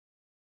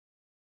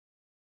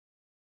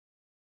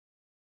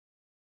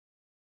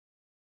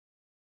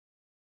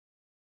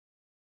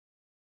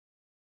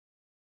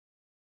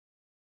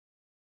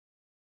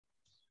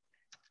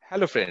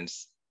Hello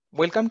friends,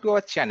 welcome to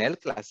our channel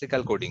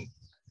Classical Coding.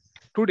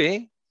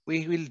 Today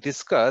we will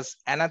discuss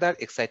another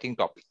exciting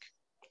topic,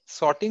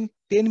 sorting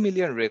 10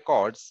 million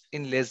records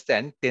in less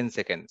than 10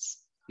 seconds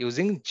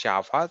using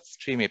Java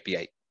Stream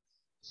API.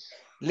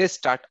 Let's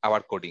start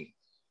our coding.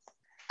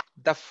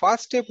 The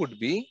first step would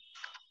be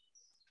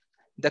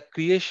the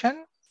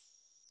creation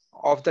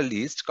of the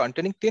list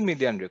containing 10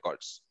 million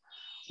records.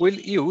 We'll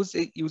use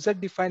a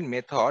user-defined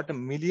method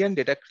million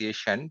data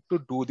creation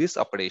to do this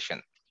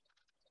operation.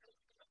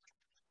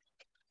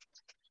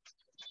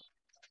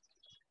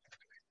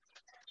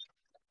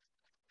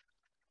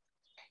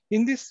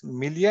 In this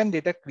million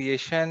data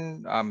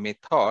creation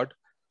method,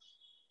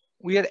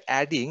 we are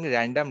adding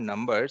random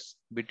numbers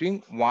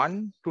between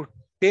 1 to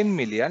 10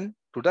 million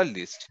to the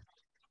list.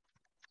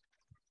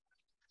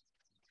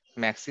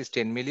 Max is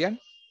 10 million.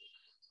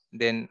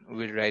 Then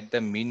we'll write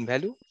the mean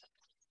value.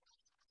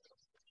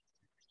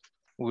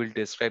 We'll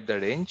describe the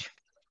range.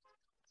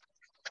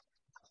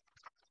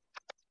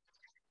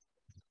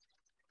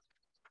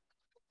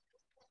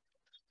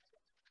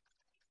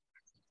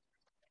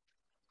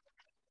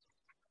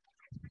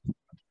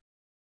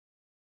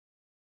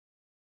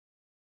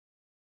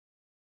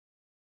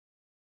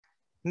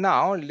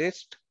 Now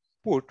let's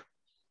put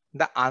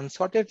the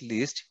unsorted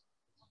list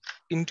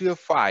into a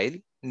file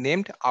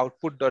named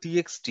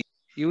output.txt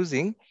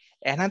using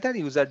another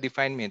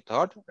user-defined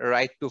method,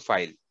 write to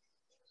file.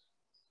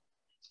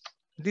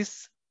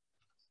 This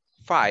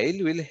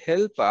file will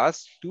help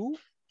us to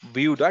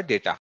view the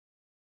data.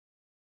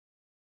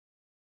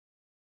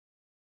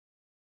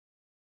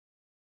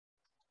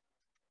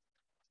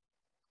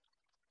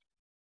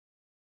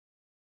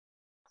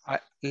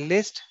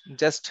 Let's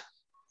just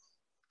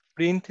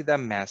print the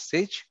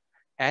message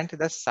and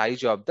the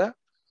size of the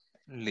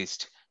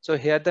list. So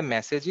here the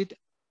message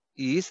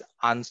is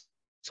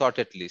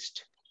unsorted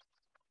list.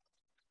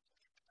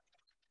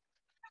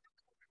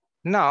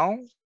 Now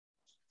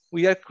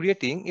we are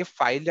creating a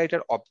file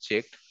writer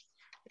object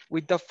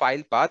with the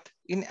file path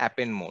in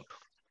append mode.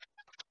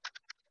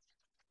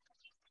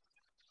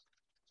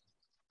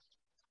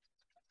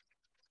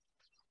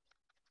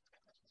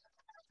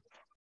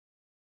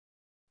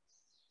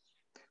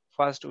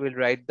 First we'll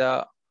write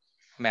the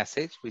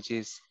message, which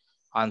is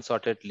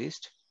unsorted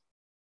list.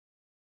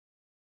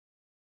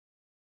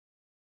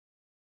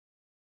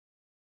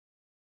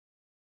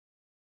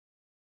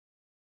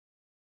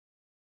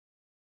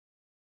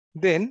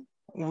 Then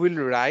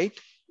we'll write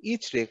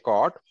each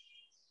record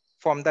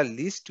from the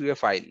list to a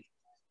file.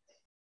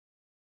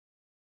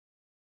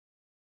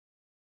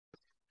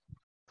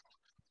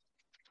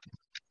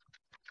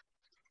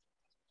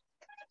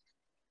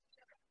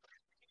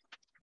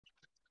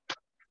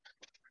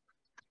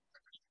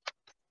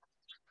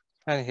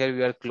 And here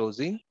we are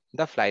closing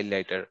the file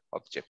writer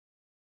object.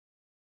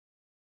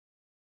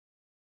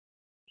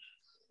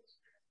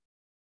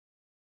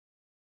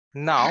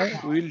 Now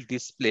we'll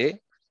display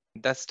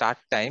the start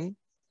time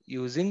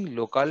using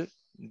local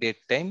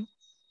datetime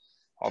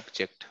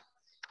object.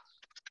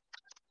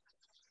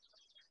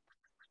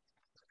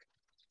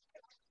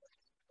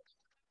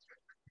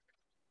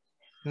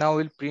 Now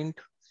we'll print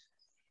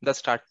the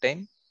start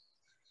time.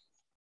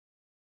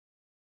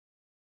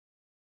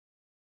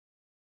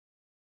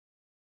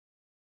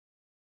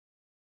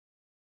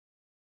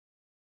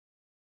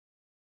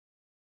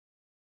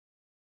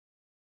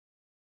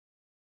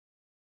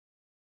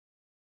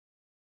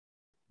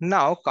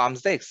 Now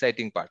comes the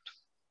exciting part.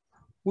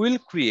 We'll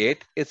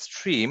create a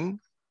stream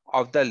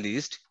of the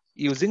list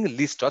using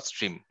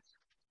list.stream.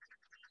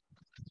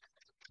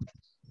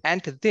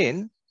 And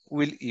then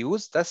we'll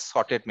use the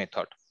sorted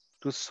method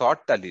to sort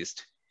the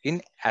list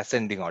in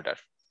ascending order.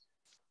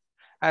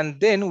 And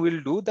then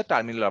we'll do the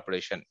terminal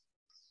operation.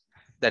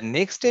 The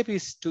next step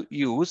is to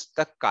use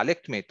the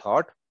collect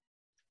method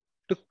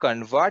to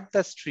convert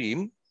the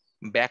stream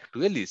back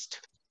to a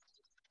list.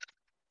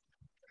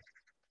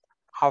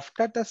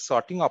 After the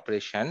sorting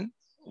operation,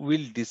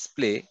 we'll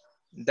display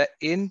the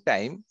end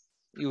time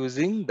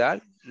using the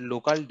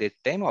local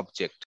datetime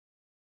object.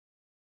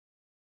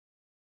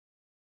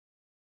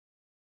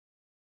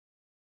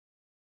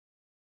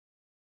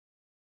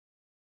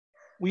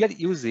 We are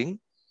using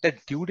the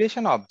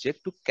duration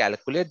object to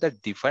calculate the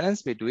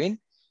difference between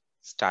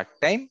start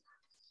time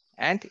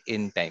and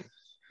end time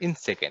in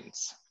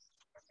seconds.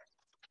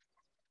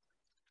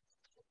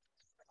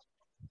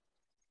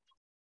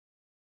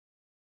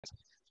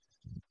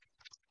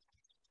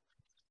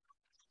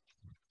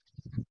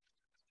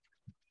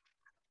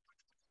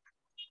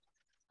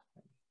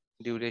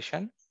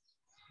 Duration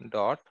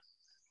dot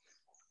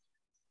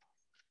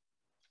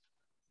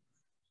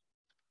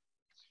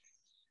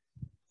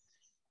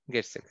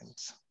get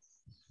seconds.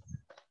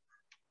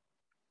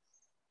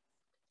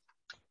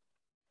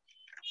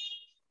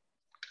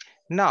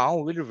 Now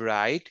we'll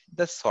write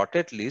the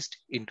sorted list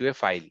into a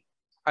file,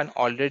 and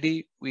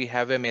already we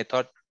have a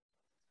method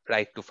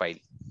write to file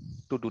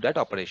to do that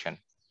operation.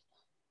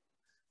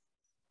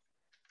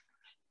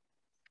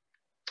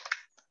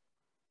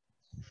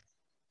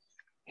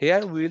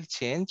 Here we will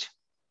change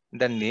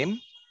the name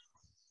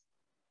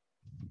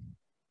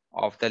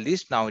of the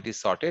list. Now it is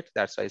sorted.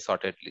 That's why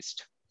sorted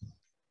list.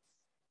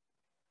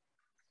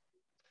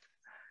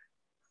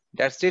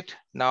 That's it.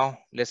 Now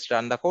let's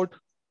run the code.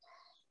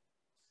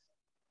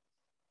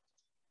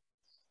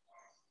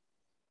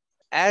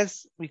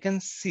 As we can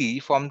see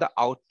from the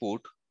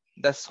output,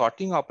 the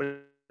sorting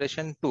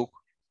operation took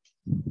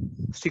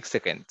 6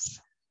 seconds.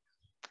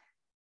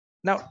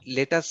 Now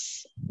let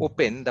us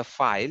open the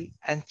file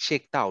and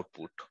check the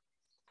output.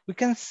 We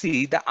can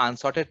see the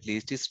unsorted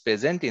list is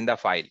present in the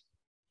file.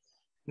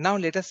 Now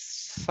let us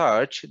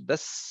search the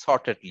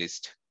sorted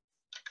list.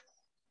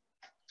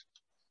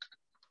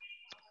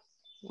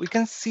 We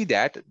can see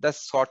that the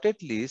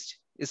sorted list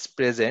is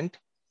present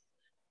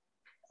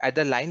at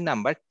the line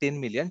number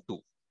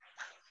 10,000,002.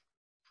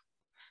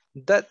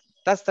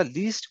 Thus the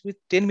list with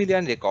 10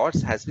 million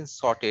records has been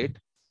sorted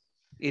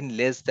in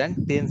less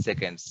than 10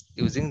 seconds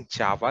using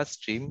Java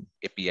Stream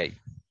API.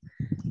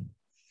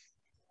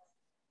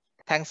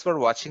 Thanks for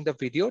watching the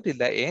video till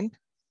the end.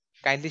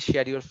 Kindly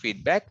share your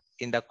feedback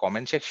in the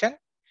comment section.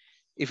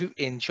 If you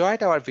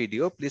enjoyed our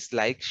video, please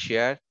like,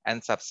 share,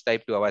 and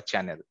subscribe to our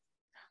channel.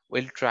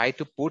 We'll try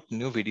to put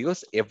new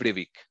videos every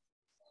week.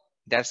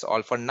 That's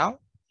all for now.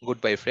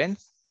 Goodbye,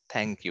 friends.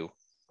 Thank you.